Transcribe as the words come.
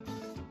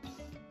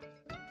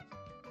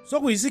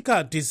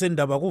Sokuyisikhathi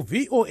sendaba ku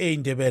VOA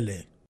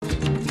Ndebele.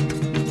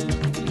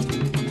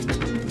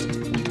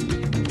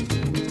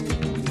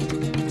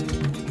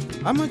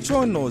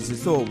 Amatshono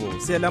zihlobo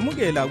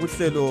siyalamukela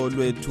kuhlelo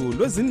lwethu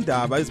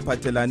lwezindaba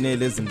eziphathelane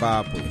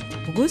leZimbabwe.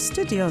 Ku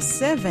Studio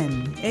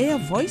 7 Air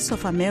Voice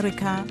of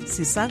America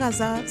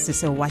sisakaza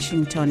sise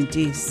Washington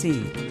DC.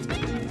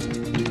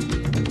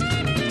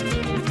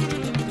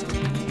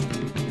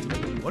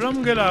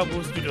 Olamukela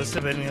ku Studio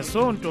 7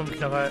 ngesonto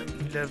mhla ka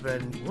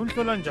 11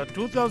 kuNhlolanja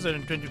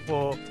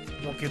 2024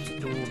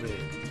 ngoKipsdube.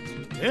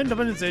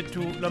 Endabeni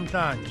zethu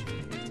lamhlanje.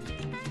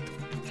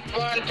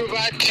 Abantu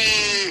bathi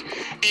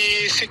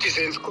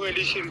i-Citizens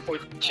Coalition for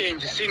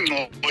Change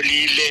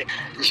singcolile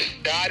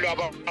njalo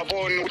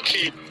ababona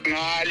ukuthi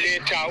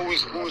ngaletha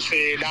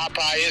uzibuse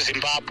lapha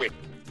eZimbabwe.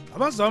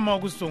 Abazama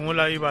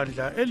ukusungula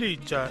ibandla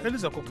elitsha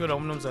elizakhokhelwa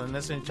umnumzana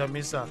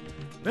nesentshamisa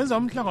benza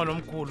umhlangano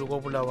omkhulu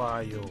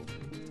koBulawayo.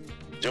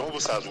 Njengoba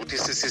usazi ukuthi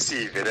i-CCC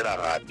ivelela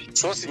ngaphi,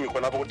 so simi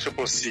khona ku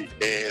Triple C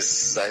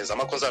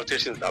zama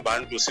consultations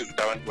labantu sizwe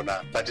abantu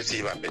bona bathi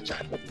siyibambe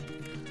njani.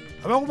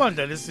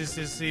 Abakubandla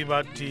le-CCC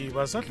bathi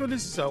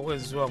basahlolisisa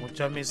ukwenziwa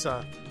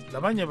nguChamisa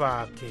labanye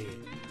bakhe.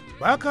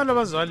 Bayakhala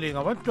abazali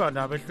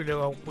ngabantwana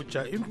behluleka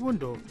ukuphutsha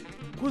imfundo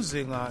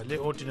kuzinga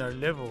le-ordinary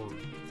level.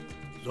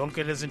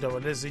 Zonke lezi ndaba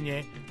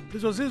lezinye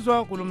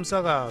lizozizwa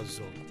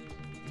kulumsakazo.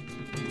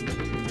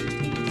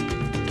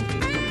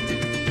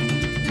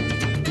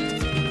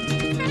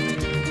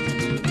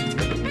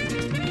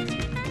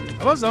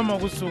 Abazama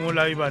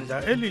ukusungula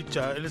ibandla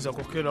elitsha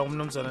elizakhokhelwa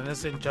umnumzana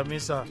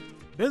nesentshamisa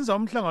benza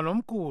umhlangano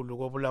omkhulu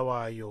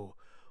koBulawayo.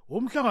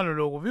 Umhlangano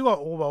lo kubikwa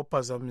ukuba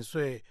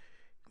uphazamiswe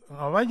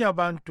ngabanye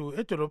abantu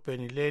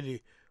edolobheni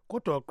leli,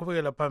 kodwa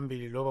waqhubekela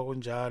phambili loba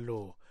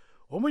kunjalo.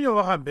 Omunye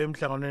wahambe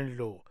emhlanganweni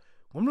lo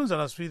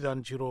ngumnumzana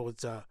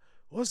zesiNdebele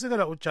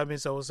osekela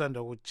uChamisa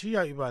osanda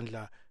kuchiya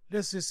ibandla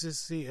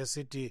le-CCC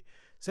esithi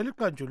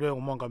seliqanjulwe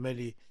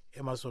ngumongameli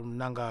Emerson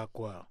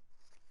Mnangagwa.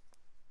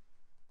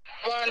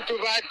 Abantu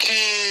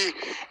bathi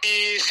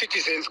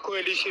i-Citizens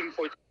Coalition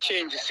for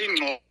Change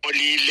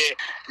singcolile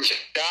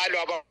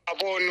njalo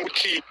ababona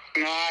ukuthi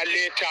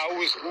ngaletha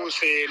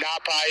uzibuse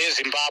lapha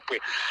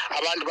eZimbabwe.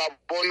 Abantu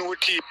babona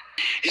ukuthi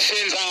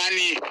isenza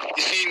ngani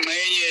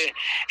isingcenye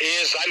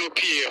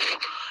eZanu-PF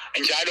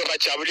njalo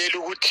bajabulela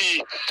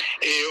ukuthi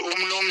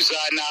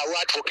umnumzana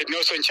uadvocate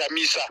Nelson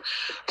Chamisa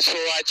so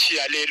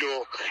achiya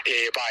lelo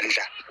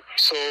bandla.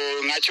 So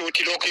ngathi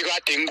ukuthi lokho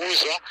ikade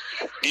ngikuzwa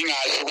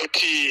ngingazi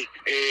ukuthi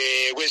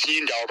kwezinye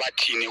indawo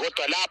bathini,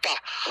 kodwa lapha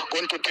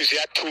kontuthu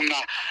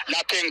ziyathunqa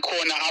lapha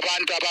engikhona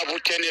abantu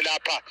ababuthene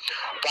lapha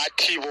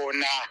bathi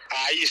bona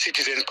hayi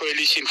i-Citizens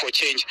Coalition for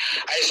Change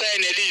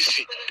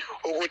ayisayenelisi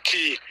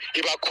ukuthi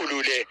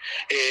ibakhulule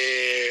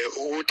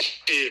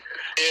ukuthi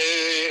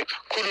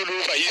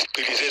khululuva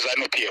izigcili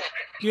zeZanu-PF.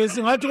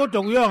 Singathi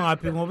kodwa kuya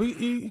ngaphi ngoba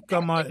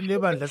igama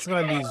lebandla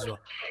singalizwa.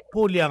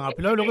 Pho liya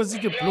ngaphi lawo lokho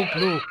sithi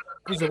blue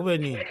kuze kube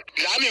nini?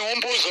 Lami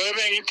ngumbuzo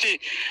ebengithi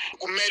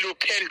kumele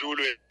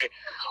uphendulwe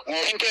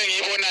ngoba into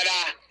engiyibona la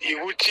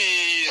ukuthi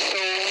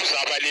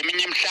sowuzaba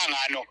leminye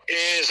imihlangano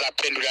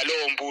ezaphendula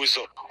lowo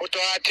mbuzo.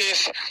 Kodwa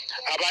khathesi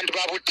abantu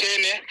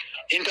babuthene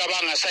into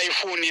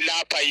abangasayifuni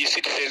lapha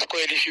yi-Citizens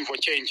Coalition for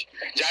Change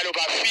njalo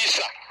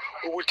bafisa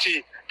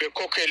ukuthi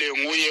bekhokhele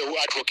nguye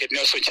uadvocate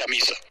Nelson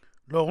Chamisa.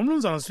 Lo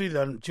umnumzana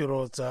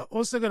zesiNdebele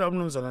osekela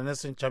umnumzana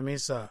Nelson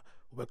Chamisa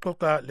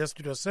ubexoxa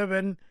le-Studio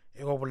 7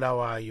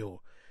 ekoBulawayo.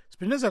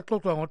 Siphinde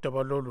saxoxa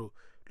ngodaba lolu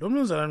lo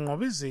mnumzana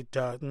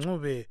Nqobizitha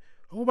Ncube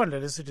ukubandla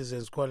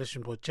le-Citizens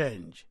Coalition for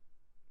Change.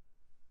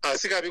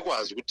 Asikabi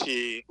kwazi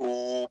ukuthi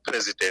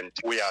upresident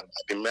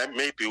uyaphi,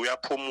 maybe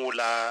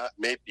uyaphumula,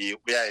 maybe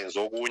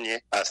uyayenza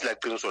okunye,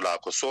 asilaqiniso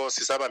lakho. So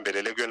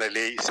sisabambelele kuyona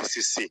le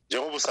i-CCC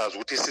njengoba usazi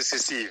ukuthi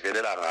i-CCC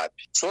ivelela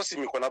ngaphi, so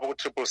simi khona ku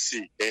Triple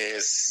C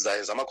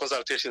zama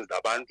consultations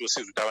labantu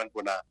sizwe abantu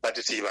bona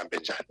bathi siyibambe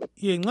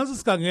njani. Nxa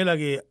sisikangela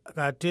ke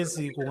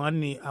khathesi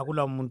kungani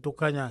akula muntu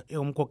okhanya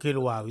engumkhokheli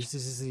wayo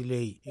i-CCC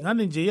leyi,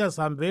 ingani nje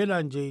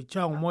iyasihambela nje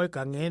ichaya ngumoya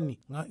egangeni,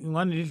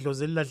 ingani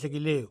lidlozi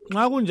elilahlekileyo.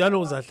 Nxa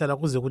kunjalo uzahlala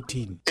kuze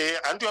kuthini?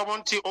 Antu yabona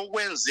ukuthi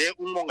okwenze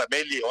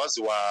umongameli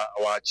wazi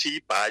wachiya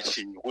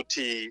ibhashi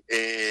ukuthi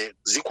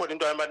zikhona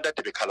into abantu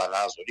ade bekhala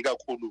ngazo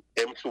ikakhulu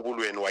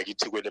emhlubulweni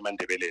wakithi kwele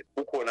Mandebeleni.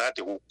 Kukhona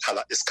ade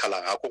kukhala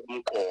esikhala ngakho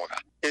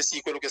kumqoka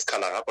esikho lokho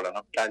esikhala ngakho la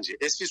namhlanje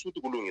esifisa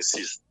ukuthi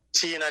kulungisiswe.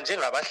 Thina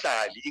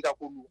njengabahlali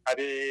ikakhulu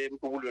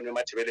abemhlubulweni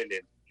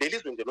weMandebeleni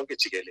lelizwe nje lonke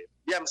jikelele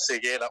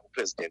liyamsekela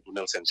upresident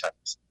uNelson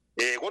Chamisa.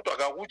 Kodwa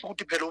akakuthi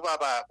ukuthi phela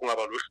ubaba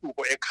kungaba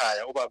lohlupho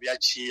ekhaya, ubaba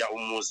uyachiya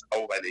umuzi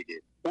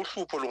awubalekele.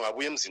 Uhlupho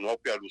lungabuye emzini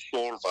wakho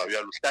uyalusolva,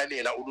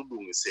 uyaluhlalela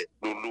ululungise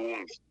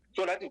lulunge.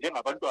 So lathi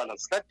njengabantwana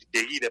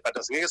sisadidekile but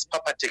asingeke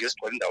siphaphatheke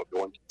sigcwale indawo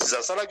yonke.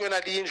 Sizasala kuyona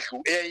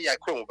lindlu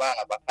eyakhiwe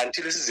ngubaba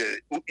until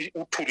size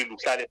uthuli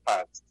luhlale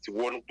phansi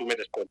sibone ukuthi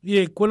kumele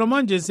siqonde. Khona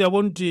manje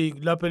siyabona ukuthi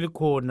lapha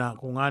likhona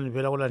kungani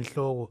vela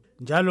kulanhloko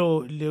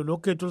njalo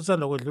lokhetho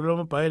lusanda kwedlula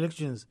ama-by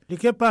elections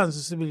likhe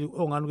phansi sibili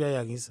ongani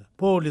kuyayangisa.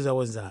 Pho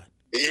lizakwenzani?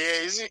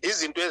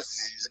 Izinto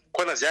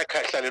ezikhona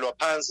ziyakhalelwa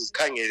phansi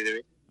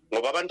zikhangelwe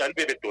ngoba abantwana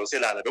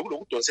bebedonselana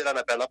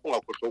bekulokudonselana phela lapho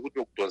ungakhohlwa ukuthi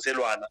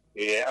ukudonselwana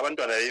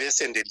abantwana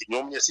bebesendele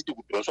nomnye sithi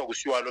kudonswa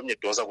kusiwa lomnye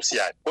donsa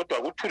kusiyani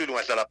kodwa kuthuli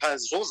lungahlala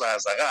phansi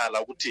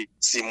sokuzazakala ukuthi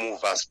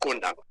simuva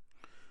siqonda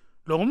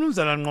lo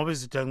ngumnumzana Nqobi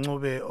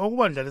Ncube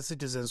okubandla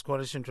le-Citizens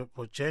Coalition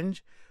for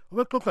Change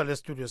ubexoxa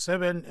le-Studio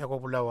 7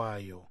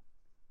 ekobulawayo.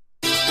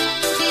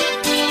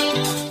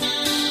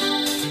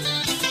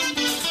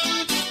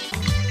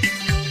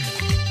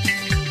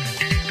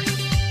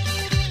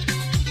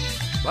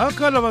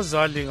 Bakhala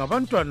abazali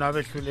ngabantwana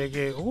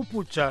abehluleke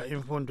ukuphutsha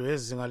imfundo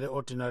yezinga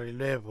le-ordinary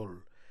level.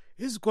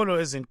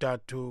 Izikolo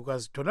ezintathu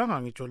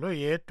kazitholanga ngitsho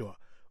loyedwa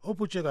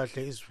ophutshe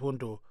kahle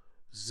isifundo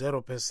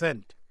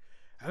 0%.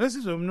 Ake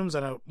sizwe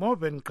umnumzana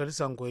Moven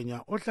Qhelisa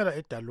Ngwenya ohlala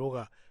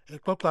eDaluka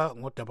exoxa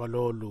ngodaba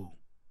lolu.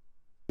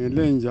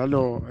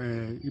 Njalo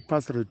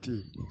i-pass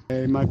rate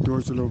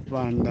emadosi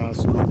lopanda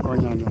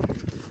sumakonyana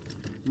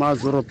ma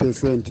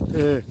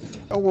 0%.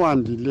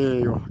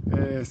 Okwandileyo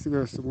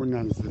sike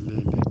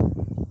sikunanzelele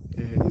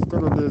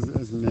izikolo lezi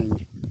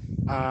eziningi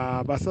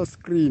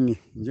abasascreen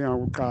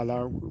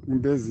njengakuqala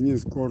kumbe ezinye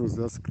izikolo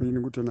ziyascreen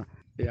ukuthi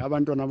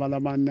abantwana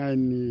abalama-9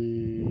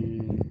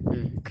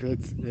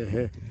 grades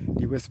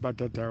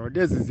ndikwesibathathayo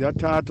lezi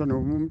ziyathatha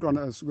noma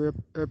umntwana esuke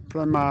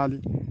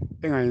eprimary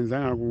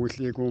engayenzanga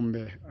kuhle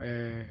kumbe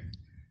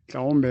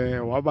mhlawumbe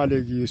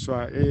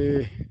wabalekiswa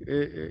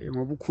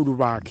ngobukhulu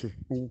bakhe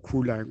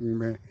ukukhula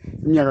kumbe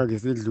iminyaka ke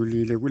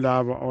sedlulile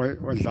kulabo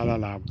odlala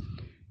labo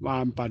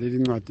bambhalela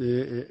incwadi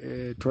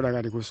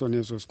etholakala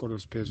kusoneso sikolo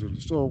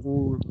siphezulu so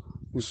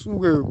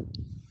kusuke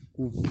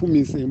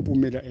kuphumise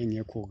impumela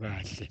engekho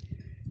kahle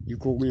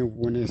yikho kunye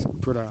kubone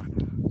sikuthola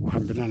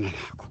kuhambelana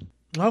nakho.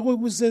 Ngakho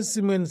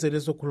kusesimweni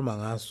selesokhuluma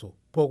ngaso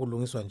pho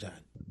kulungiswa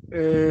njani?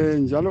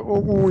 Njalo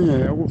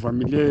okunye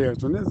okuvamileyo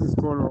zona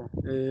izikolo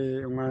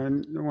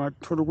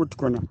ungathola ukuthi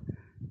khona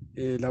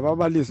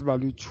lababalisi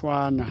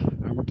balutshwana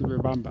ukuthi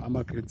bebamba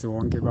ama-grades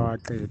wonke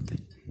bawaqede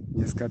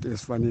ngesikhathi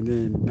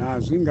esifaneleyo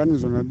nazo ingane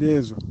zona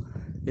lezo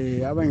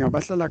abanye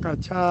abahlala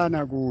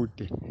khatshana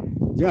kude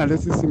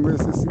njengalesi simo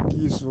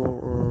esesikiso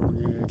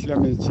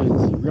nge-climate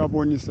change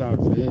kuyabonisa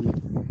vele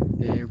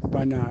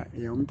kubana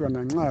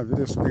umntwana nxa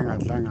vele suke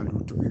engadlanga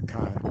lutho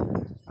ekhaya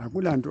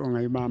akulanto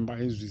ongayibamba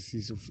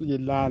ezwisise ufike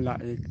lala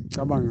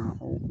ecabanga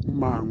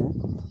umango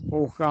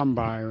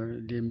ohambayo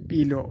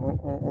lempilo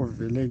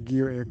ovele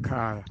kiyo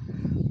ekhaya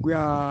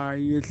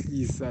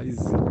kuyayehlisa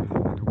izinga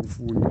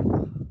lokufunda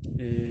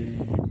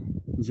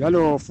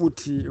njalo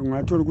futhi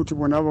ungathola ukuthi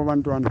bona abo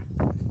bantwana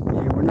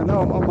bona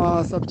lawo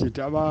ama-subject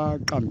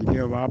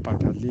abaqambileyo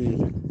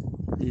bayabhadalela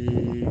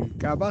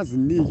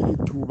kabaziniki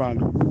ithuba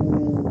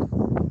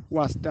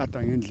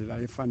lokuwastata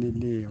ngendlela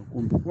efaneleyo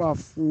kumbe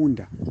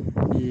kuwafunda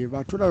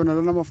bathola yona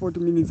lana ama-40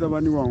 minutes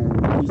abanikwa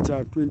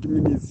ngutitsha 20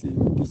 minutes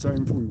utitsha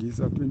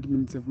imfundisa 20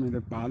 minutes ekumele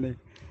bhale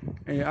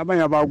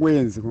abanye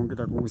abakwenzi konke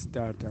lakho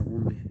ukustata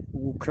kumbe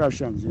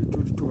ukucrasha nje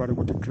ithuba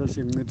lokuthi crash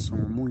encediswa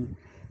ngomunye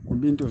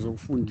kumbe into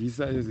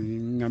zokufundisa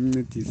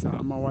ezingamncedisa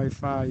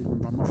ama-Wi-Fi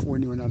kumbe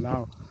amafoni wona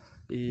lawo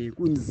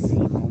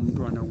kunzima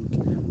umntwana ukuthi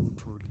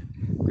ukuthole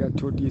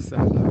kuyatholisa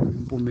la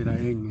impumela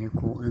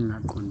engekho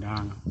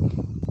engaqondanga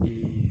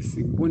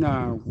sikubona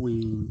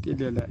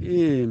kuyintelela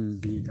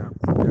embi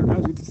kakhulu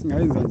angazi ukuthi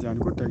singayenza njani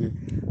kodwa-ke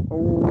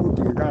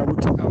okudingekayo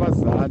ukuthi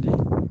abazali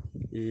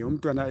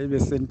umntwana ebe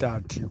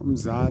sentathe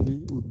umzali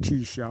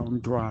uthisha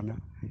umntwana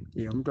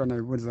umntwana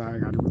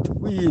ibonakala ukuthi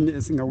kuyini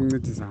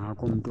esingakuncedisa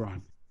ngakho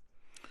umntwana.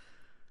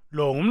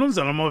 Lo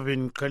ngumnumzana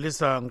Moven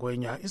Qhelisa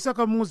Ngwenya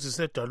isakhamuzi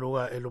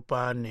seDaluka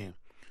eLupane.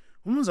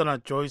 Umnumzana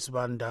Joyce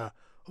Banda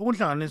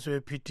okunhlanganiso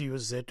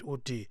ye-PTUZ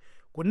uthi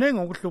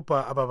kunenge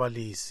ukuhlupha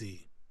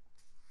ababalisi.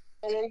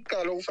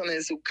 Okokuqala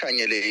okufanele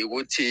sikukhangele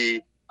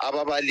ukuthi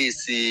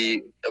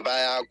ababalisi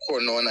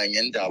bayakhonona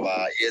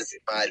ngendaba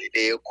yezimali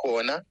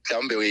lekhona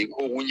mhlawumbe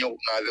yikho okunye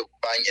okungabe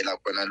kubangela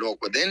khona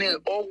lokho. Then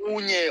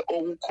okunye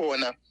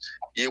okukhona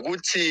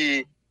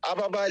yikuthi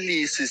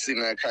ababalisi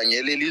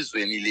singakhangela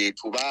elizweni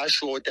lethu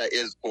bayashota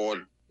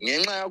ezikolo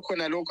ngenxa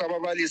yakhona lokho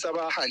ababalisi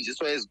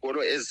abahanjiswa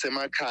ezikolo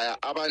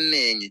ezisemakhaya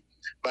abanengi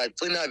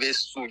bagcina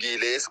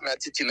besukile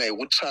esingathi thina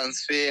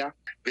yikutransfer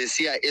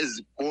besiya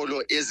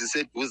ezikolo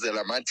eziseduze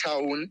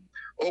lamathawuni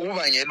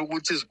okubangela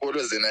ukuthi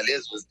izikolo zena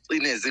lezo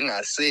zicine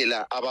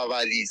zingasela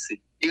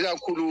ababalisi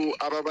ikakhulu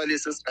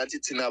ababalisi esingathi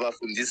thina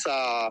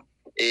bafundisa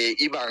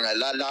ibanga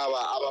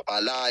lalaba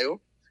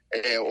ababhalayo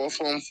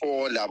form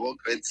 4 labo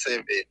grade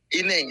 7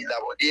 iningi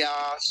labo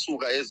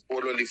liyasuka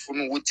ezikolo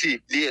lifuna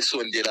ukuthi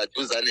liyesondela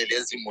duzane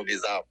lezimuli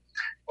zabo.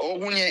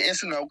 Okunye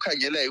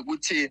esingawukhangela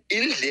ukuthi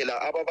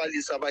indlela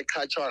ababalisi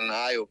abaqhatshwa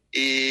ngayo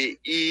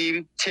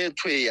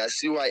ithethwe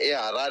yasiwa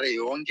eHarare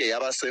yonke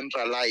yaba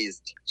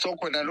centralized so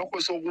khona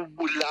lokho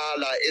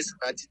sokubulala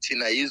esingathi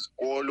thina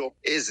izikolo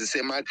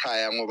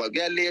ezisemakhaya ngoba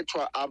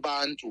kuyalethwa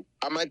abantu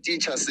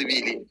ama-teacher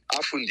sibili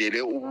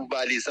afundele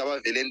ukubalisa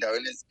abavele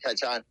endaweni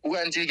ezikhatshana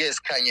ukanti ke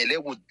sikhangele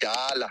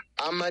kudala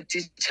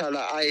ama-teacher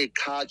la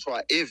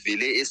ayeqhatshwa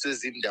evele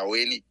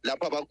esezindaweni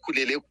lapha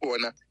bakhulele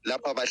khona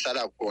lapha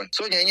bahlala khona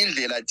so ngenye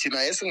indlela phela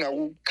thina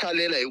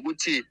esingakukhalela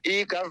ukuthi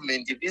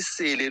i-government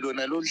ibisele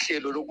lona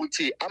lohlelo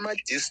lokuthi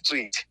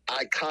ama-district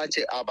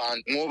aqhatshe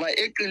abantu ngoba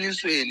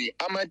eqinisweni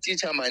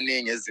ama-teacher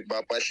amaningi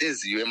eZimbabwe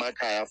ahleziyo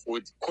emakhaya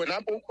futhi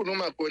khonapho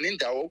ukhuluma khona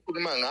indawo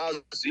okhuluma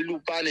ngazo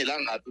ilupane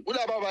langaphi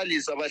kulaba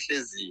abalisi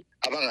abahleziyo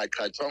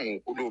abangaqhatshwa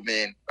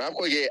nguhulumeni.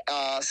 Ngakho-ke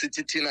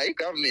sithi thina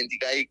i-government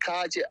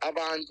kayiqhatshe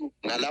abantu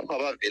nalapho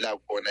abavela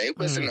khona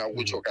yikho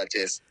esingakutsho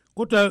khathesi.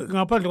 Kodwa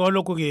ngaphandle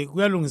kwalokho-ke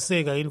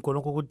kuyalungiseka yini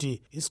khonokho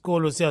ukuthi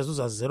isikolo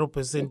siyazuza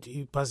 0%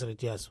 i-pass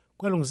rate yaso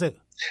kuyalungiseka?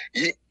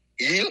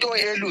 Yinto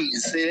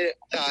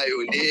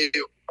elungisekayo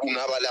leyo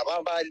kungaba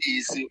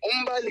lababalisi.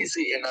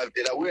 Umbalisi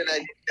engavela kuyona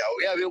lindawo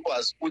uyabe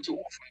kwazi ukuthi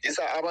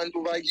ukufundisa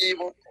abantu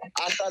bakibo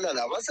ahlala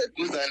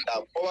labaseduzane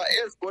labo ngoba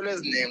ezikolo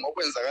eziningi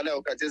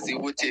okwenzakalayo khathesi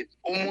ukuthi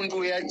umuntu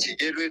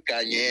uyajikelwa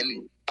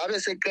egangeni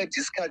abeseqeda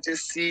isikhathi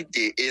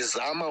eside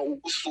ezama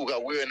ukusuka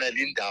kuyona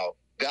lindawo.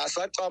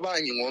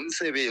 Kasacabangi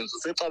ngomsebenzi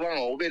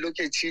usecabanga ube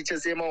lokhu etshiche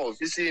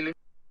semahofisini.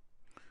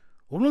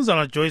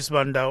 Umnumzana Joyce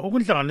Banda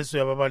ukunhlanganiso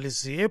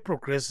yababalisi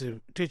e-Progressive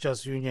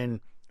Teachers Union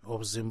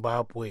of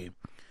Zimbabwe.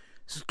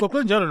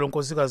 Sixoxe njalo lo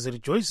nkosikazi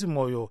Joyce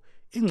Moyo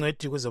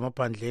ingcedi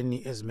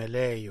kwezamaphandleni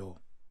ezimeleyo.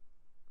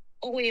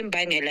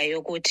 Okuyimbangela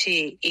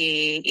yokuthi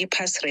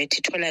i-pass rate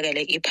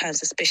itholakale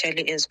iphansi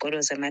especially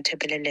ezikolo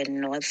zemaThebelele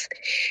North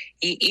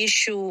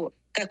i-issue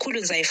kakhulu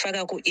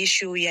ngizayifaka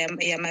ku-issue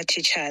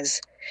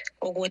yama-teachers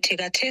ukuthi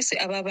kathesi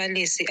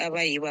ababalisi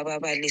abayibo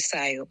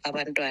ababalisayo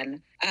abantwana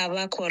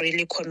abakho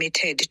really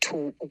committed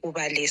to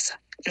ukubalisa,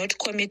 not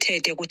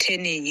committed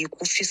ekutheni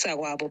yikufisa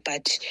kwabo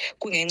but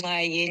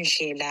kungenxa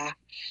yendlela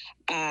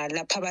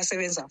lapha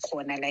abasebenza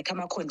khona like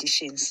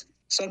ama-conditions.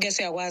 Sonke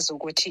siyakwazi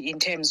ukuthi in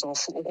terms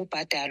of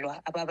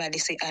ukubhadalwa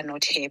ababalisi are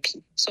not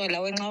happy. So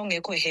lawe nxa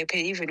ungekho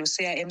happy even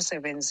usiya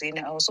emsebenzini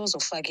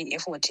awusozofaka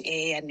i-effort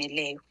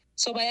eyaneleyo.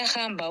 So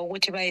bayahamba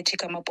ukuthi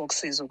bayethika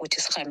ama-boxes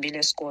ukuthi sihambile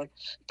esikolo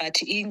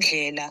but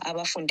indlela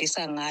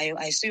abafundisa ngayo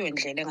ayisiyo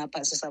indlela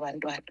engaphasisa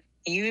abantwana.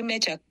 Yiyo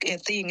imajor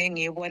thing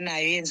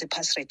engiyibonayo yenza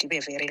i-pass rate ibe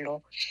very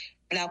low.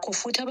 Lakho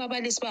futhi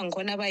ababalisi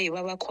bangikhona abayibo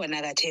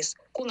abakhona kathesi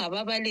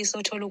kungababalisi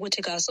othola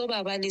ukuthi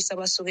kasobabalisi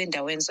abasuka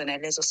endaweni zona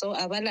lezo so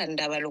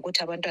abalandaba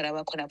lokuthi abantwana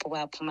abakhonapho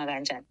bayaphuma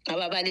kanjani.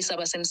 Ababalisi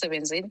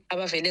abasemsebenzini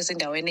abavela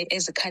ezindaweni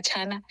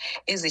ezikhatshana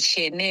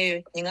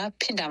ezitshiyeneyo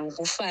ngingaphinda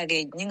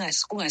ngikufake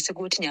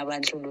kungasikuthi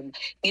ngiyabandlulula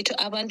ngithi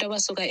abantu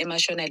abasuka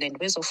eMashonaland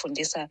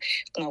bezofundisa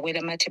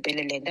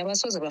ngakwelamaThebeleland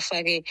abasoze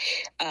bafake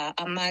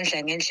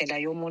amandla ngendlela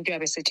yomuntu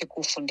yabesithi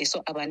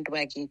kufundiswa abantu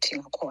bakithi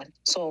ngakhona.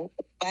 So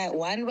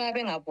one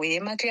babengabuye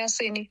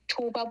emaklasini,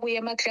 two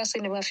babuye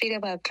emaklasini bafike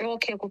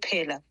bacloke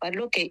kuphela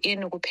baloge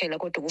in kuphela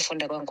kodwa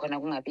ukufunda kwangikhona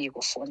kungabi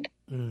ukufunda.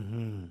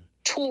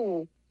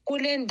 Two,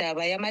 kule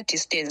ndaba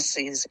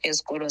yama-distances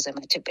ezikolo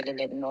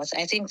zemaThebelele North,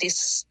 I think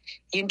this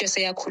yinto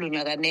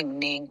seyakhulunywa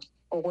kanenginengi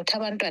ukuthi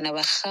abantwana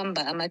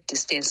bahamba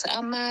ama-distance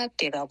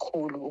amade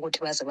kakhulu ukuthi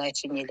baze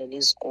bafinyelele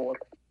izikolo.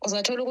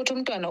 Uzathola ukuthi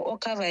umntwana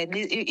okhava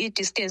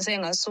i-distance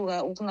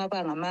engasuka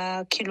ukungaba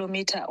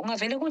ngama-kilometer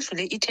ungavele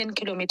kudlule i-10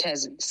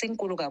 kilometers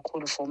sinkulu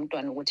kakhulu for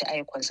umntwana ukuthi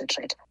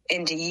aye-concentrate.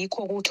 And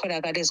yikho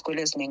kutholakala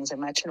ezikolo eziningi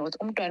zemathi North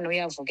umntwana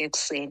uyavuka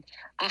ekuseni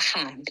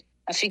ahambe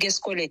afike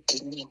esikole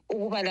ediniwe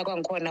ukubala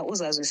kwangikhona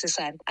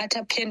uzazwisisana athi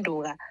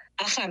aphenduka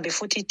ahambe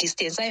futhi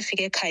i-distance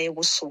ayefika ekhaya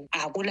ebusuku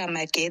akula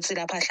magetsi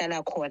lapha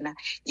ahlala khona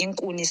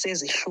inkuni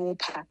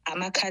sezihlupha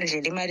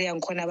amakhandlela imali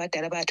yangikhona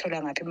abadala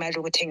bayathola ngaphi imali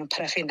yokuthenga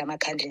iparafini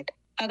amakhandlela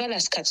akala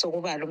sikhathi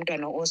sokubala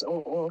umntwana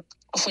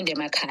ofunde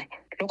emakhaya.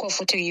 Lokho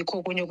futhi yikho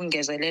okunye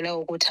ukungezelela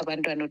ukuthi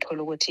abantwana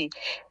uthola ukuthi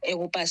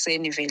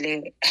ekupaseni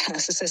vele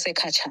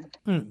sisesekhatshana.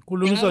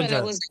 Kulungiswa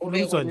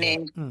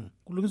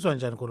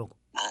njani kolokho?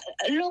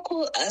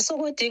 Lokhu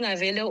sokudinga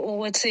vele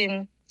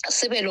ukuthi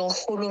sibe lo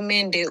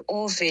hulumende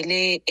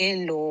ovele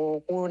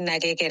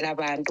elokunakekela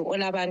abantu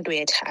olabantu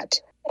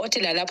ethatha othi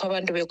lalapho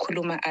abantu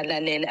bekhuluma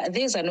alalela.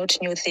 These are not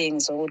new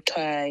things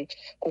okuthiwa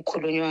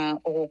kukhulunywa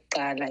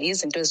okokuqala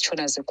izinto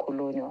ezitshona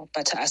zikhulunywa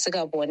but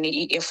asikaboni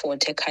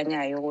i-effort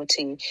ekhanyayo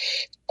ukuthi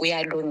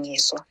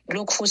kuyalungiswa.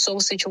 Lokhu futhi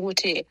sokusitsho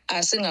ukuthi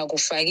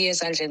asingakufaki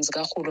ezandleni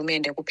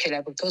zikahulumende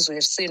kuphela because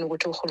we've seen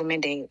ukuthi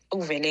uhulumende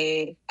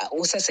uvele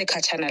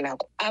usasekhatshana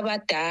lakho.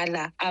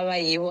 Abadala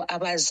abayibo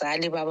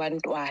abazali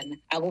babantwana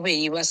akube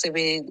yibo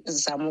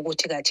asebezama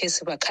ukuthi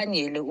kathesi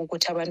bakhanyele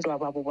ukuthi abantu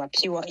ababo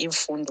baphiwa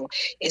imfundo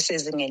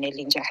esezingeni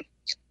elinjani.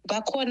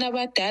 Bakhona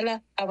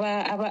abadala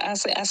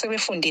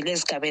asebefundile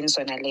ezigabeni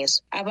zona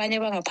lezo. Abanye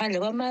bangaphandle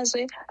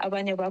kwamazwe,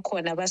 abanye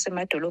bakhona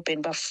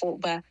basemadolobheni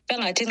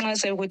bangathi nxa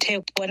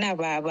sekuthe bona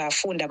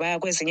bafunda baya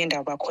kwezinye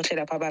indawo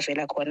bakhohlela lapha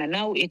abavela khona.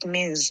 Now it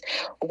means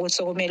ukuthi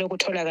sokumele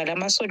kutholakala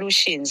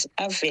ama-solutions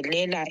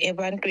avelela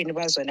ebantwini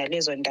bazona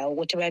lezo ndawo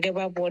ukuthi bake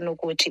babone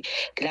ukuthi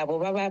labo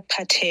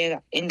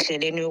babaphatheka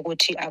endleleni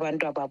yokuthi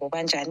abantu ababo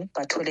banjani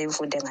bathole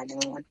imfundo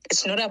engangcono.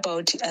 It's not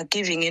about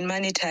giving in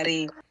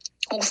monetary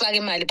ukufaka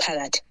imali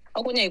phakathi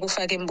okunye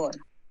ikufaka imbono.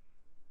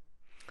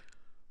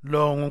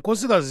 Lo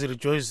ngunkosikazi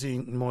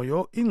Joyce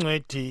Moyo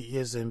ingcwedi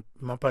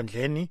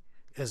yezemaphandleni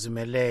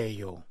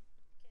ezimeleyo.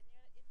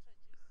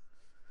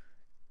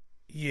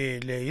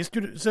 le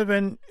istudio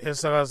 7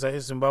 esakaza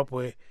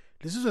eZimbabwe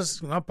lisizwe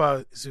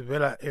singapha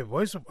sivela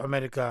eVoice of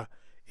America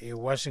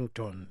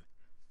eWashington.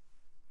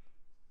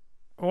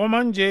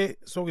 Okwamanje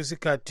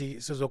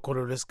sokuyisikhathi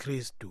sezokholo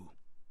lesiKristu.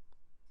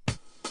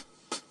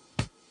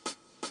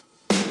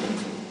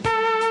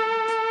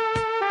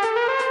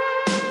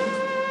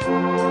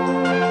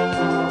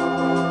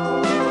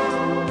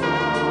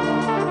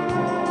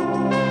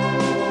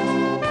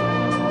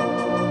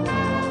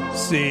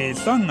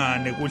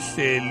 Sihlangane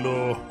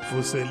kuhlelo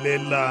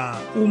vuselela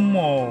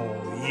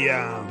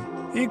umoya.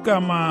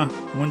 Igama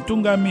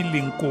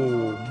nguNtungamili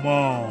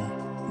Nkomo.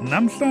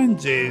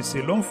 Namhlanje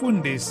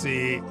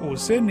silomfundisi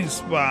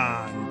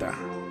uSenisibanda.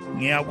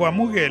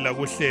 Ngiyakwamukela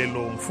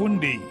kuhlelo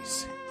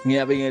mfundisi.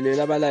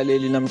 Ngiyabingelela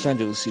abalaleli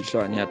namhlanje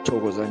kusihlwa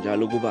ngiyathokoza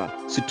njalo ukuba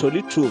sithola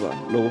ithuba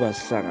lokuba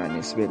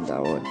sihlangane sibe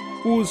ndawonye.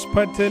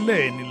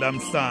 Usiphatheleni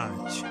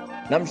namhlanje?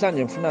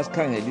 Namhlanje ngifuna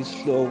sikhangela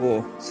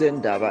isihloko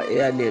sendaba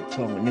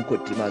eyalethwa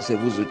nguNicodemus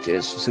ebuza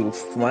uJesu.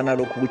 Sikufumana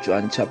lokhu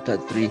kuJohn chapter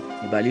 3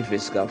 ibala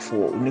ivesi ka4.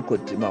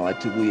 uNicodemus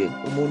wathi kuye,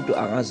 umuntu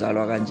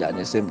angazalwa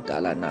kanjani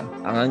esemdala na?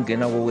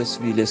 Angangena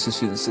kokwesibili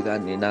esiswini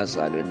sikanina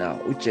azalwe na?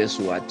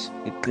 uJesu wathi,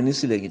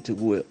 iqinisile ngithi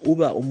kuwe,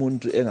 uba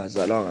umuntu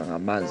engazalwanga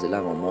ngamanzi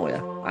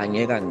langomoya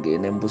angeke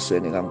angene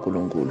embusweni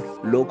kaNkulunkulu.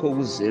 Lokho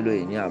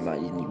kuzelwe inyama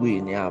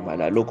kuyinyama,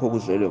 lalokho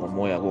kuzelwe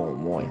ngomoya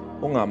kungomoya.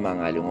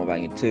 Ungamangali ngoba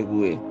ngithe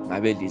kuwe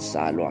ngabe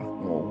lizalwa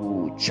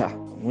ngokutsha.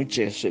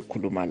 nguJesu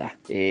ekhuluma la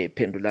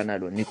phendulana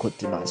lo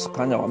Nicodemus.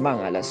 Khanya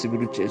wamangala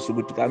sibili uJesu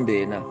ukuthi kambe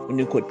yena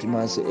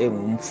uNicodemus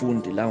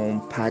engumfundi la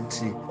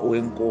ngumphathi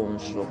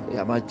wenkonzo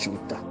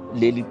yamaJuda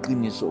leli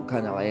qiniso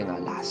khanya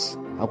wayengalazi.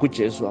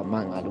 akuJesu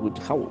wamangala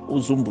ukuthi hawu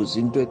uzumbuza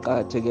into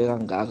eqhakatheke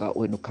kangaka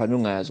wena ukhanya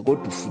ungayazi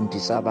kodwa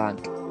ufundisa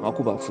abantu.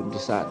 Ngakho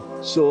bafundisana.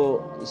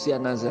 So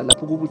siyananzela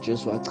lapho ukuba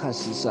uJesu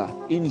wachasisa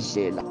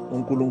indlela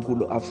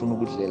uNkulunkulu afuna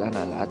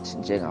ukudlelana lathi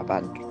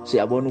njengabantu.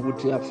 Siyabona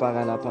ukuthi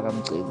uyafaka lapha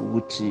kamgceke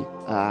ukuthi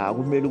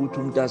kumele ukuthi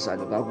umuntu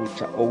azalwe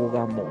kakutsha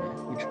okukamoya.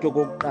 Ukuthi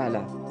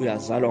okokuqala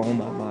uyazalwa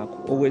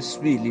ngumamakho.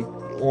 Okwesibili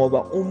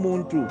ngoba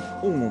umuntu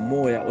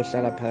ungumoya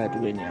ohlala phakathi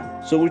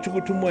kwenyama. So kuthi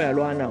ukuthi umoya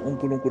lwana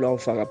uNkulunkulu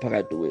awufaka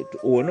phakathi kwethu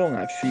wona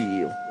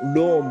ongafiyo.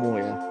 Lowo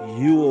moya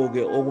yiwo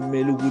ke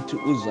okumele ukuthi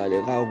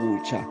uzale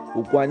kakutsha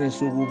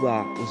ukwanise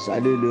ukuba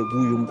uzalelwe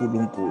kuye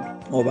uNkulunkulu.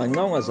 Ngoba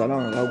nxa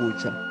ungazalwanga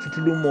kakutsha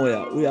futhi lo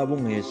moya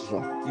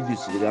uyabungezwa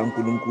ilizwi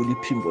likaNkulunkulu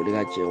iphimbo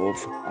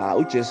likaJehova.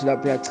 uJesu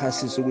lapho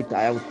uyachasisa ukuthi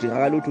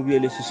ayakudingakala ukuthi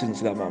ubuyele esiswini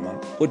sikamama.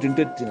 Kodwa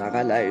into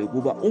edingakalayo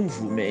ukuba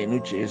umvume yena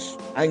uJesu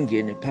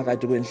angene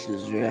phakathi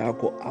kwenhliziyo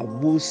yakho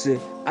abuse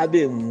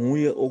abe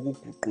nguye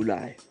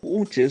okuguqulayo.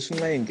 uJesu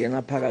nxa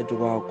engena phakathi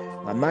kwakho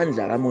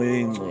ngamandla kaMoya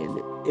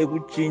oNgcwele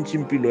ekutshintsha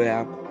impilo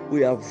yakho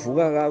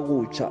uyavuka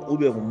kakutsha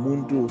ube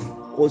ngumuntu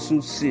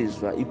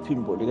osusizwa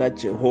iphimbo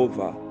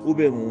likaJehova,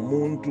 ube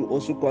ngumuntu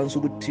osukwanisa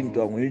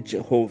ukuthintwa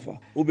nguJehova,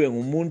 ube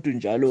ngumuntu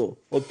njalo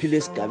ophila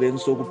esigabeni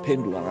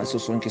sokuphenduka ngaso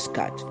sonke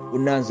isikhathi.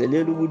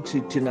 Unanzelela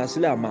ukuthi thina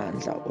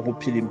silamandla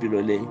okuphila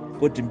impilo leyo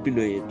kodwa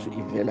impilo yethu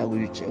ivela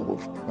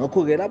kuJehova.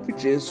 Ngakho ke lapho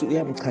uJesu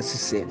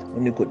uyamchasisela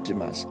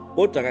uNicodemus,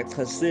 kodwa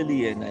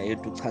akachasiseli yena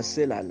yedwa,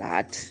 uchasisela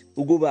lathi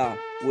ukuba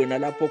wena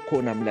lapho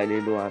khona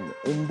mlaleli wami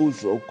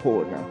umbuzo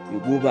okhona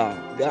ukuba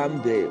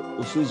kambe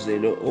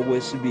usuzele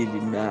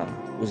okwesibili na?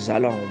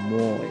 Uzalwa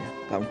ngomoya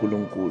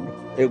kaNkulunkulu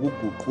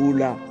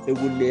ekuguqula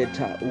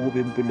ekuletha ukuba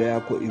impilo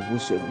yakho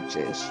ibuswe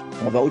nguJesu.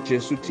 Ngoba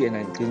uJesu uthi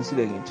yena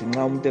ngiqinisile ngithi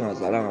nxa umuntu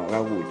engazalanga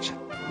kakutsha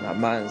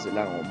ngamanzi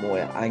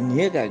langomoya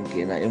angeke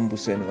angena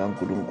embusweni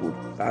kaNkulunkulu.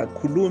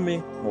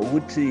 Kakhulumi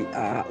ngokuthi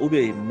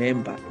ube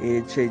yimember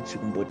echurch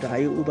kumbe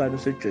hayi ubani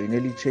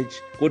usejoyinela ichurch,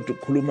 kodwa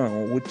ukhuluma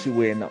ngokuthi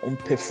wena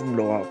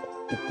umphefumulo wakho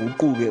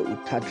uguquke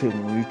uthathwe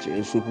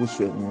nguJesu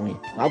ubuswe nguye.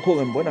 Ngakho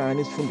ke ngibona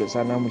ngani isifundo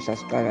sanamuhla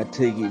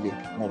siqhakathekile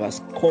ngoba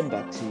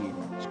sikhomba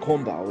thina,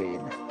 sikhomba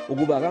wena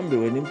ukuba kambe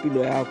wena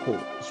impilo yakho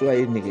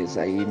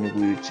usuyayinikeza yini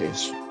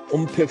kuJesu.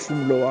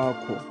 Umphefumulo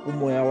wakho,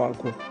 umoya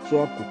wakho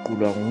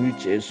sowaguqulwa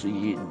nguJesu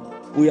yini?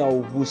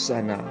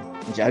 Uyawubusa na?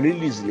 Njalo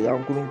ilizwi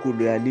likaNkulunkulu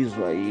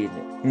uyalizwa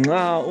yini?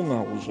 Nxa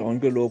ungakuzwa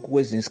konke lokhu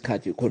kwezinye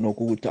isikhathi khona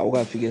ukuthi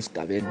awukafika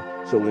esigabeni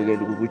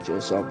sokwekela ukuba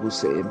uJesu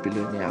abuse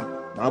empilweni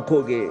yakho.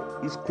 Ngakho-ke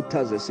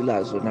isikhuthazo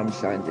silazo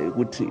namhlanje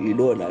ukuthi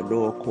ilo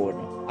lalo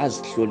khona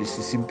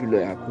azihlolisise impilo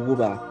yakho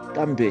ukuba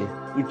kambe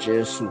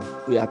uJesu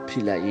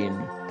uyaphila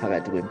yini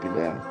phakathi kwempilo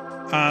yakho.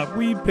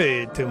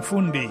 Akuyiphethe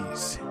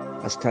mfundisi.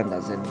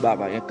 Asithandazeni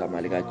Baba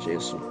ngegama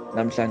likaJesu.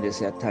 Namhlanje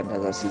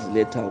siyathandaza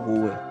siziletha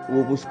kuwe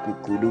ukuba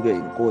usiguqule ube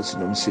inkosi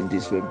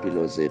nomsindisi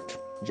wempilo zethu.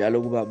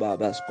 Njalo kuba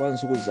Baba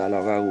sikwanisa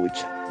ukuzalwa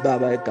kakutsha.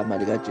 Baba egama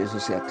likaJesu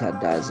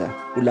siyathandaza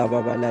kulabo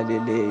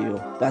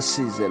abalaleleyo,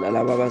 basize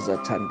lalabo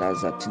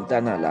abazathandaza,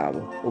 thintana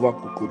labo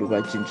ubaguqule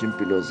batshintshe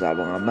impilo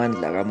zabo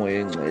ngamandla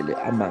kaMoya oNgcwele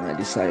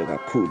amangalisayo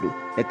kakhulu.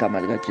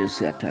 Egama likaJesu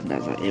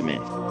siyathandaza.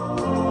 Amen.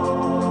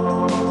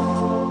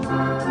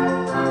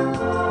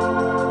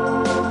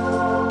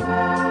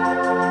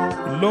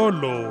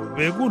 Lolo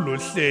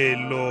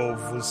bekuluhlelo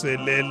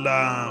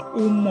vuselela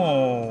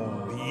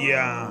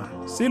umoya.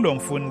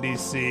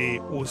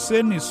 Silomfundisi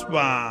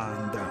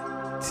uSenisibanda.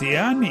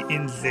 thiyani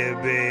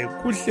indlebe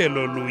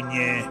kuhlelo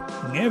lunye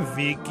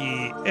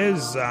ngeviki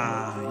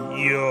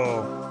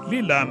ezayo.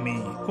 Lilami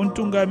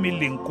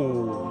uNtungamili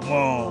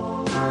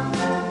Nkumo.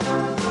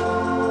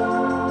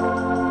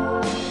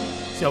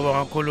 Siyabonga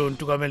kakhulu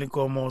uNtungamili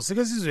Nkumo.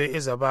 Sike sizwe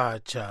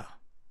ezabatsha.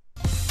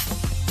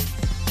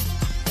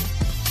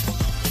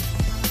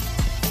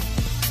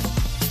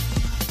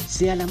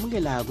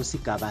 Siyalamukela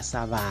kusigaba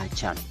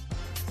sabatsha.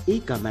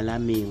 Igama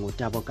lami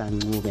nguTabo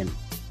Kancube.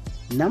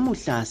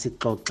 Namuhla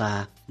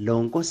sixoxa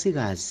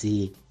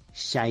lonkosikazi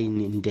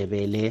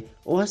zesiNdebele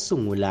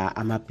owasungula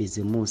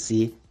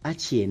amabhizimusi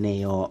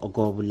achiyeneyo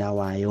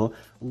koBulawayo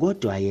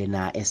kodwa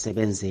yena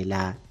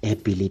esebenzela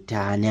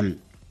eBhilitane.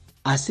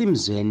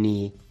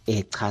 Asimzweni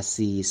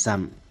echasisa.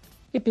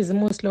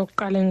 Ibhizimusi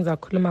lokuqala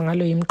engizakhuluma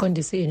ngalo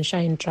yimqondisi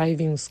Inshine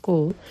Driving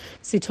School.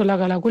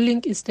 Sitholakala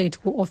kuLink Estate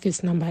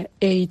ku-office number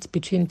 8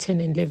 between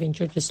 10 and 11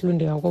 Georges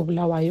Lunde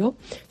koBulawayo.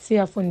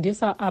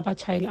 Siyafundisa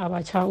abachayeli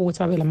abatsha ukuthi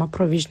babe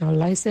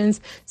lama-provisional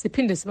license.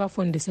 Siphinde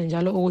sibafundise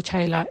njalo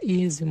ukuchayela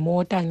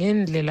izimota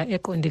ngendlela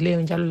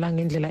eqondileyo njalo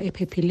langendlela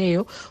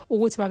ephephileyo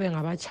ukuthi babe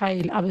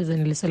ngabachayeli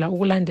abezenelisela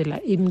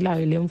ukulandela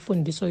imilayo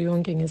lemfundiso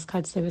yonke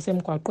ngesikhathi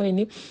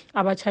sebesemgwaqweni.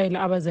 Abachayeli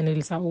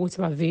abezenelisa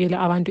ukuthi bavikele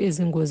abantu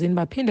ezingozini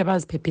baphinde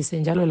baziphephise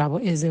njalo labo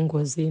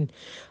ezingozini.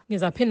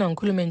 Ngizaphinda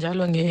ngikhulume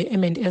njalo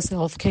nge-M&S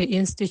Healthcare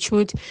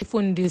Institute.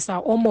 Ifundisa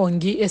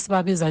omongi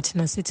esibabiza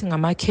thina sithi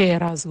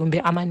ngama-carers kumbe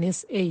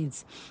ama-nurse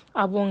aides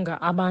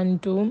abonga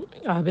abantu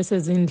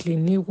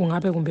besezindlini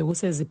kungabe kumbe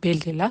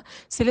kusezibhedlela.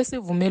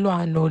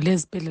 Silesivumelwano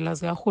lezibhedlela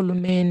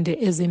zikahulumende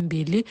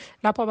ezimbili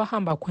lapho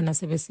abahamba khona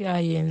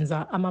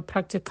sebesiyayenza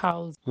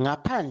ama-practicals.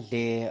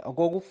 Ngaphandle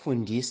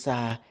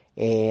kokufundisa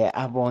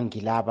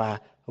abongi laba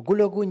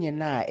kulokunye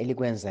na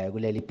elikwenzayo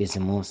kuleli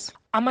bhizimusi?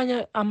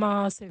 Amanye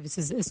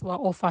ama-services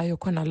esiwa-ofayo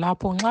khona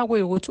lapho nxa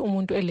kuyikuthi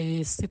umuntu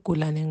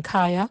elesigulane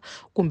nkhaya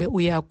kumbe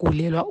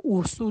uyagulelwa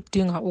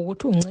usudinga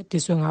ukuthi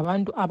uncediswe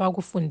ngabantu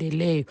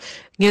abakufundeleyo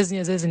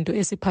ngezinye zezinto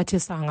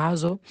esiphathisa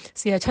ngazo,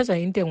 siyatshaja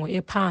intengo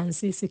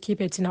ephansi,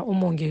 sikhiphe thina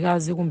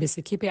umongikazi kumbe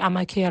sikhiphe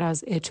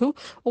ama-carers ethu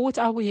ukuthi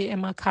abuye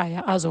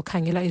emakhaya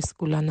azokhangela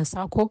isigulane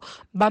sakho,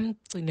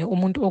 bamgcine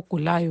umuntu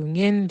ogulayo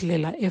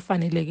ngendlela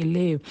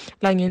efanelekileyo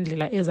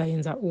langendlela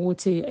ezayenza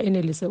ukuthi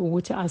enelise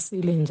ukuthi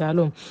asile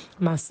njalo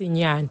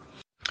masinyane.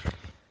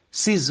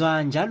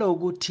 Sizwa njalo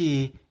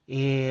ukuthi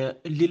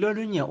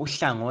lilolunye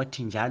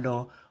uhlangothi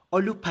njalo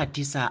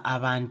oluphathisa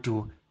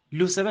abantu,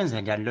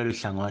 lusebenza njalo lolu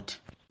hlangothi?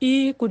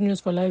 I-Good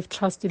News for Life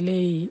Trust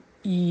leyi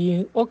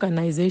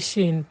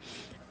i-organization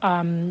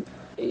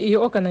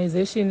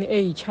i-organization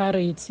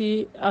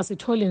eyi-charity,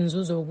 asitholi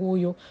nzuzo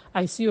kuyo,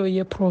 ayisiyo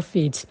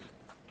ye-profit.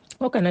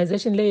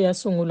 Organization leyi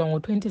yasungulwa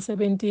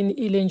ngo-2017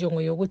 ile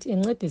njongo yokuthi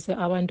incedise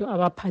abantu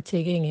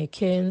abaphatheke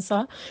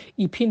nge-cancer,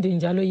 iphinde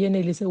njalo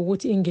yenelise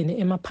ukuthi ingene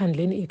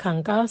emaphandleni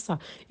ikhankasa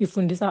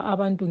ifundisa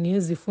abantu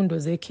ngezifundo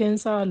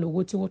ze-cancer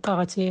lokuthi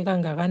kuqakatheke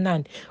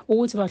kangakanani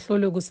ukuthi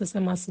bahlolwe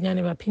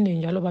kusesemasinyane baphinde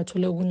njalo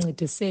bathole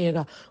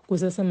ukuncediseka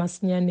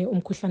kusesemasinyane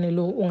umkhuhlane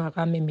lo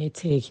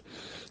ungakamemetheki.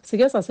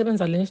 Sike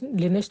sasebenza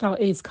le-National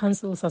AIDS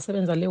Council,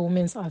 sasebenza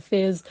le-Women's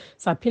Affairs,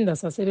 saphinda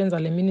sasebenza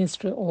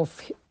le-Ministry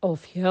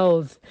of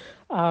Health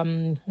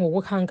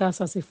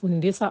ngokukhankasa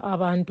sifundisa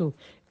abantu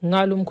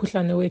ngalo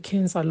umkhuhlane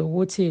we-cancer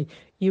lokuthi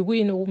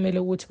yikuyini okumele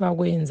ukuthi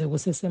bakwenze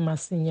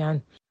kusesemasinyane.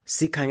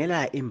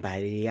 Sikhangela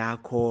imbali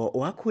yakho,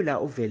 wakhula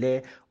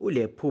uvele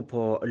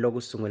ulephupho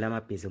lokusungula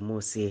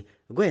amabhizimusi.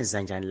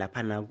 Kwenza njani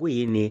laphana,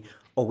 kuyini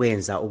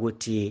okwenza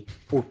ukuthi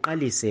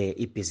uqalise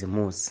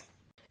ibhizimusi?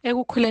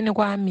 Ekukhuleni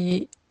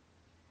kwami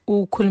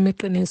ukukhuluma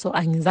iqiniso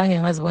angizange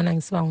ngazibona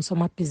ngisiba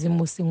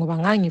ngusomabhizimusi ngoba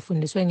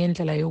ngangifundiswe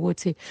ngendlela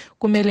yokuthi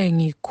kumele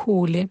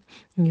ngikhule,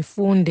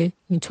 ngifunde,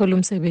 ngithole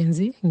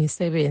umsebenzi,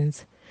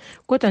 ngisebenze.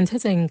 Kodwa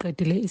ngithethe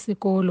ngiqedile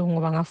isikolo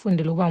ngoba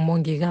ngafundela ukuba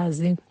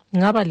ngumongikazi,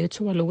 ngaba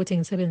lethuba lokuthi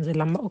ngisebenze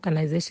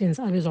lama-organizations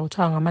abizwa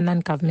kuthiwa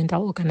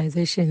ngama-non-governmental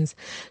organizations.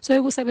 So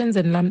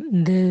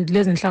ekusebenzeni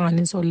lezi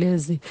nhlanganiso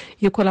lezi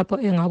yikho lapho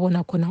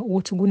engabona khona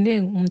ukuthi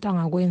kuningi umuntu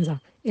angakwenza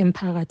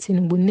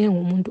emphakathini, kuningi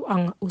umuntu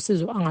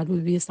usizo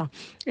angalubisa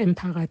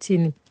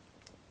emphakathini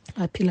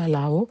aphila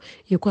lawo.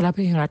 Yikho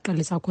lapho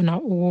engaqalisa khona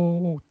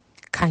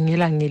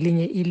khangela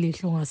ngelinye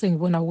ilihlo, ngase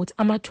ngibona ukuthi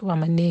amathuba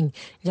amaningi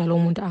njalo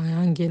umuntu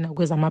angangena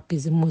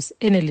kwezamabhizimusi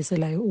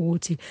eneliselayo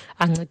ukuthi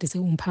ancedise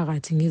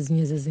umphakathi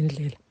ngezinye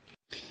zezindlela.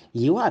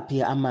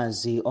 Yiwaphi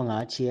amazwi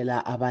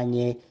ongawatshiyela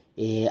abanye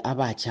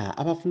abatsha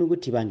abafuna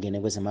ukuthi bangene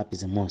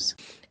kwezamabhizimusi?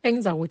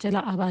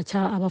 Engizakutshela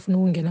abatsha abafuna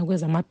ukungena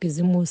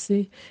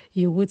kwezamabhizimusi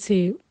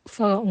yikuthi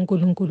faka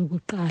uNkulunkulu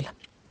kuqala,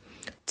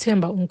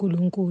 themba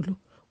uNkulunkulu.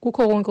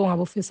 Kukho konke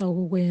ongabe ufisa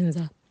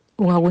ukukwenza,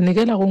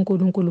 ungakunikela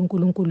kuNkulunkulu,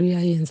 uNkulunkulu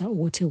uyayenza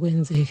ukuthi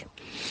kwenzeke.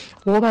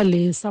 Ngoba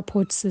le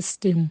support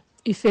system,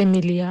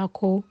 ifamily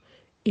yakho,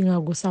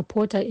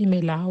 ingakusapota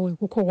ime lawe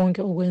kukho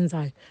konke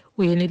okwenzayo,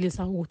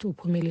 uyenelisa ukuthi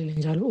uphumelele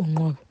njalo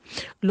unqobe.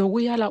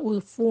 Lokuyala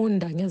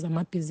ufunda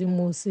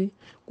ngezamabhizimusi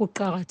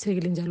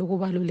kuqakathekile njalo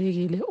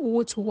kubalulekile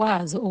ukuthi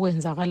wazi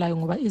okwenzakalayo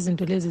ngoba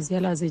izinto lezi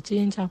ziyala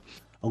zitshintsha.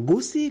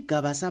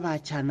 Kusigaba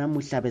sabatsha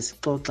namuhla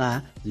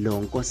besixoxa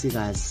lo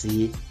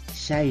nkosikazi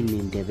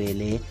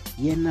zesiNdebele,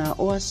 yena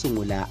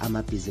owasungula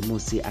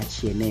amabhizimusi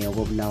achiyeneyo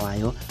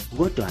koBulawayo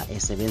kodwa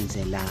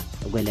esebenzela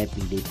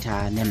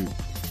kweleBhilitane.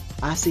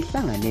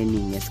 Asihlanganeni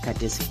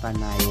ngesikhathi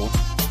esifanayo.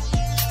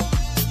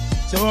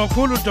 Sibonga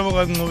kakhulu Daba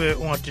kaNcube,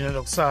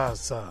 ungadinela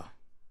kusasa.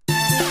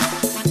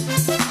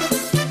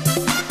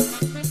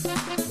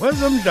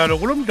 Wezemidlalo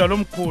kulomdlalo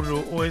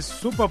omkhulu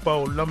owe-Super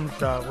Bowl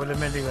lamhla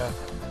kweleMelika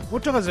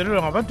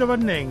uthakazelelwa ngabantu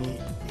abaningi.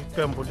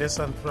 Iqembu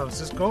leSan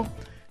Francisco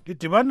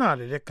lidibana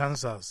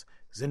leleKansas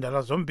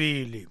zindala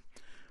zombili.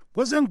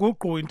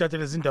 Kwezenguqu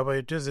intatheli zindaba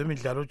yethu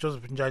ezemidlalo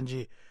uJoseph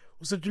Njanji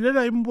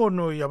usethulela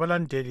imbono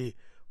yabalandeli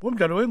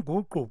bomdlalo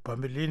wenguqu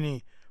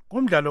phambilini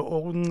komdlalo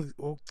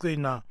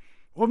okucina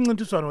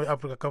omncintiswano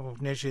we-Africa Cup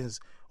of Nations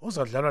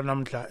ozadlalwa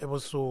namhla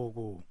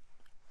ebusuku.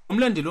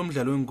 Umlandeli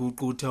womdlalo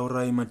wenguqu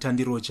uTaurai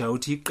Mathandi Rocha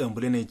uthi iqembu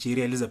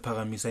leNigeria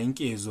lizaphakamisa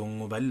inkezo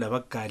ngoba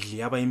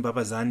lilabagadli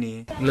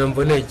abayimbabazane.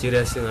 Nambo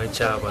Nigeria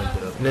singachaba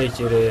nje.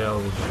 Nigeria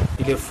yawo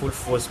ile full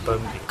force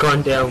phambi.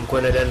 Counter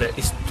yangikhona lana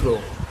is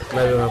strong.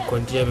 Ngabe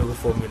ngakontinue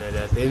bekuformula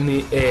la.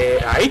 Then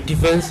high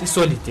defense is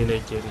solid in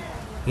Nigeria.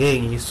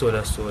 Ngeke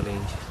ngiyisola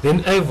nje.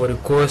 Then Ivory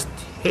Coast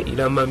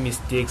ilama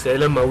mistakes,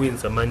 ilama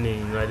wins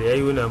amaningi ngale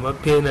ayona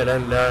amaphena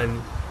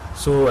lani.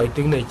 So I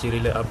think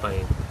Nigeria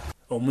abayini.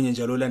 Omunye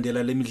njalo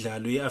olandela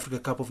lemidlalo ye-Africa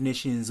Cup of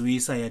Nations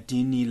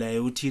uyisayadini laye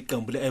uthi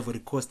iqembu le-Ivory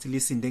Coast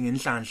lisinde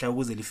ngenhlanhla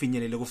ukuze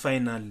lifinyelele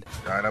ku-final.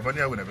 Labanye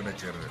yawina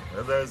beNigeria.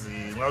 Yazazi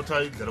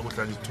ngawutha idlala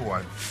kuhlanje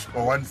 2-1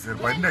 or 1-0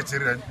 but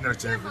Nigeria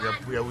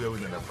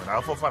uyawina lapha.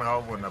 Afofana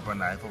ngawabona lapha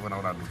naye afofana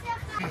wona lo.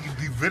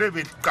 Ivele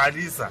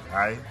beqalisa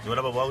hayi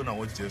yona baba wawina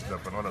ngojesu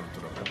lapha wona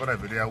lutho lapha. Bona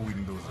vele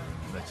yawina those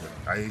Nigeria.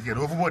 Hayi ke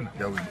lokubona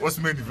yawina.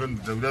 Osman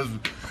vele uyazi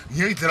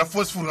ngiyidlala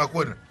forceful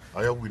ngakhona.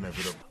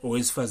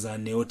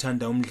 Owesifazane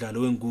othanda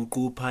umdlalo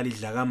wenguqu uPhali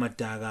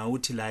Dlakamadaka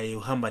uthi laye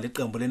uhamba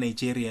leqembu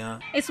leNigeria.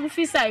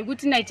 Esikufisayo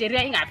ukuthi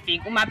Nigeria ingafiki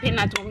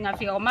kuma-penalty,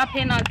 ingafika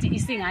kuma-penalty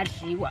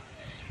isingadliwa.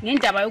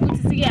 Ngendaba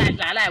yokuthi sike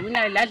yadlala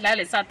yawina ladlala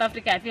leSouth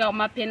Africa yafika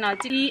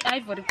kuma-penalty,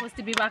 i-Ivory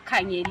Coast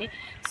bibakhangele.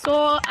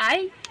 So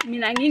hayi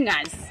mina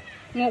ngingazi.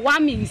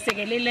 Ngokwami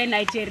ngisekelele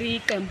Nigeria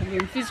iqembu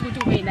ngimfisa ukuthi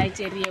kube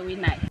Nigeria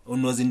winayo.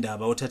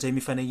 Unozindaba uthatha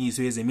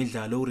imifanekiso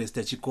yezemidlalo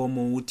uResta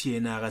Chikomo uthi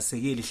yena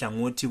akasekeli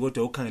hlangothi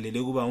kodwa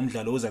ukhangelele kuba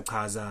umdlalo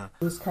uzachaza.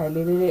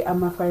 Usikhalelele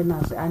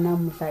ama-finals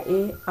anamuhla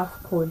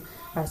e-AFCON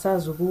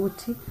asazi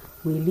ukuthi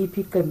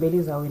uyiliphi iqembu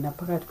elizawina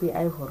phakathi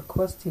kwe-Ivory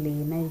Coast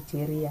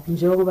le-Nigeria.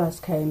 Njengoba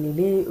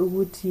sikhangelele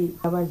ukuthi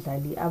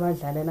abadlali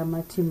abadlala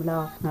lama-team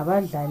lawa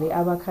ngabadlali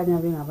abakhanya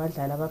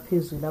bengabadlali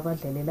abaphezulu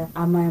abadlalela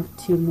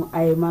ama-team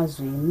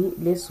ayemazweni.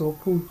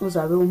 Lesophu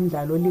uzabe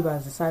umdlalo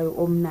olibazisayo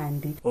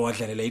omnandi.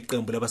 Owadlalela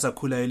iqembu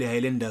labasakhulayo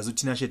le-Highlanders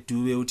uThinashe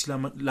Dube uthi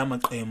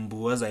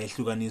lamaqembu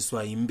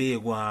azayehlukaniswa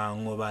yimbekwa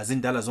ngoba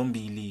zindala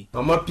zombili.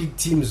 Ama-big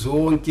teams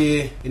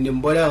zonke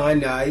nimbona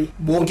ngani hayi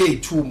bonke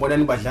i2 mbona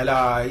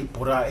nibadlala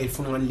ibhora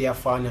elifuna ngani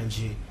liyafana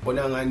nje.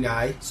 Mbona ngani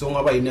hayi so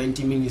ngaba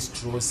yi-90 minutes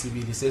draw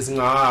sibili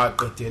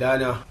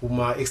sesingaqedelana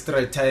uma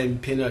extra time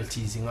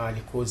penalties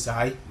ngale cause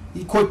hayi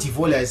i-Cote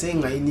d'Ivoire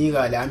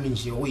sengayinika lami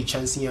nje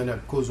oyichance nyana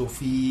because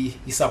of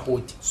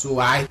i-support. So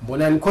hayi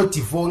mbona i-Cote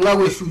d'Ivoire nxa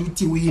kwehlula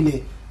ukuthi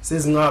wine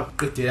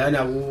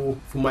sezingaqedelana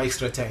kuma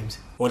extra times.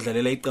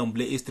 Odlalela iqembu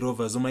le-East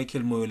Rovers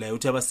uMichael Moyo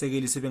uthi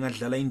abasekeli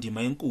sebengadlala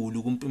indima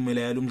enkulu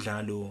kumpumela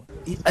yalomdlalo.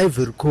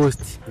 I-Ivory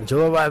Coast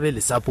njengoba babe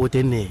le-support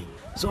eningi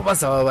so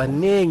bazaba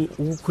baningi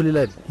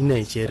ukukhulela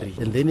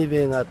iNigeria and then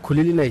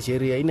bengakhulela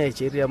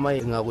iNigeria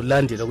maye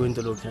ngakulandela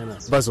kwento lokhana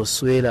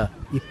bazoswela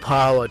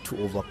i-power to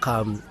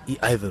overcome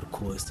i-Ivory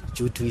Coast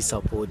due to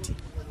i-support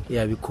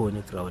eyabe ikhona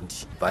eground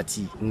but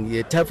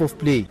i-type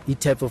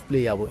of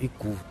play yabo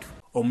i-good.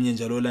 Omunye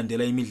njalo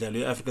olandela imidlalo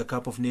ye-Africa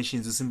Cup of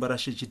Nations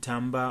uSimbarashe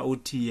Chitamba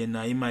uthi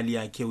yena imali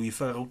yakhe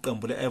uyifaka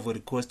kuqembu le-Ivory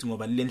Coast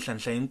ngoba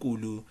lilenhlanhla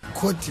enkulu.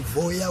 Cote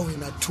d'Ivoire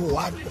yawina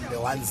 2-1 kumbe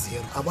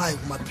 1-0 abayi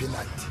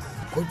kuma-penalty.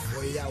 Cote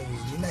d'Ivoire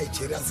yawina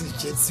iNigeria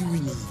sijets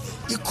winile.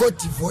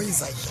 I-Cote d'Ivoire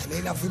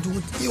izadlalela futhi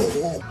ukuthi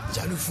ihome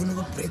njalo ifuna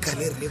ukubreaka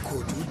le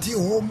record ukuthi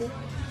ihome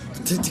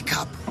 30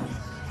 cup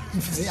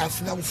ifise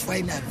yafika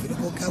ku-final vele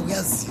konke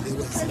kuyazile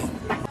kwenzile.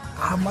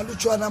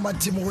 Amalutshwana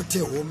ama-team okuthe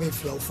home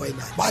efika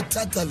ku-final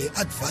bathatha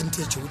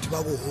le-advantage ukuthi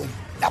baku-home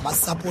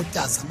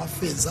lama-supporters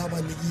amafans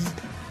abaniki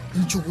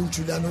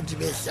intshukuntshulana ukuthi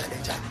behlale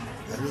njani.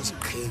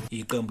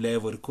 Iqembu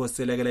le-Ivory Coast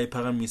selake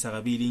layiphakamisa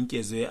kabili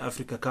inkezo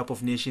ye-Africa Cup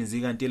of Nations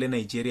ikanti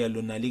le-Nigeria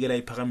lona like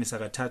layiphakamisa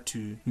kathathu.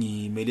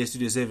 Ngimele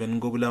Studio 7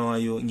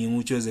 koBulawayo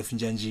nginguJoseph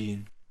Njanji.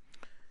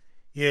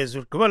 Yes,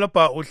 ugqiba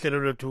lapha uhlelo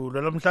lwethu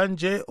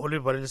lwalamhlanje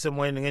olivalelise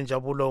moyeni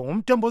ngenjabulo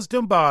ngumthembo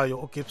osithembayo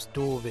uGibbs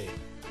Dube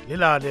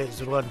lilale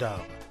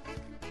Zulukwandaba.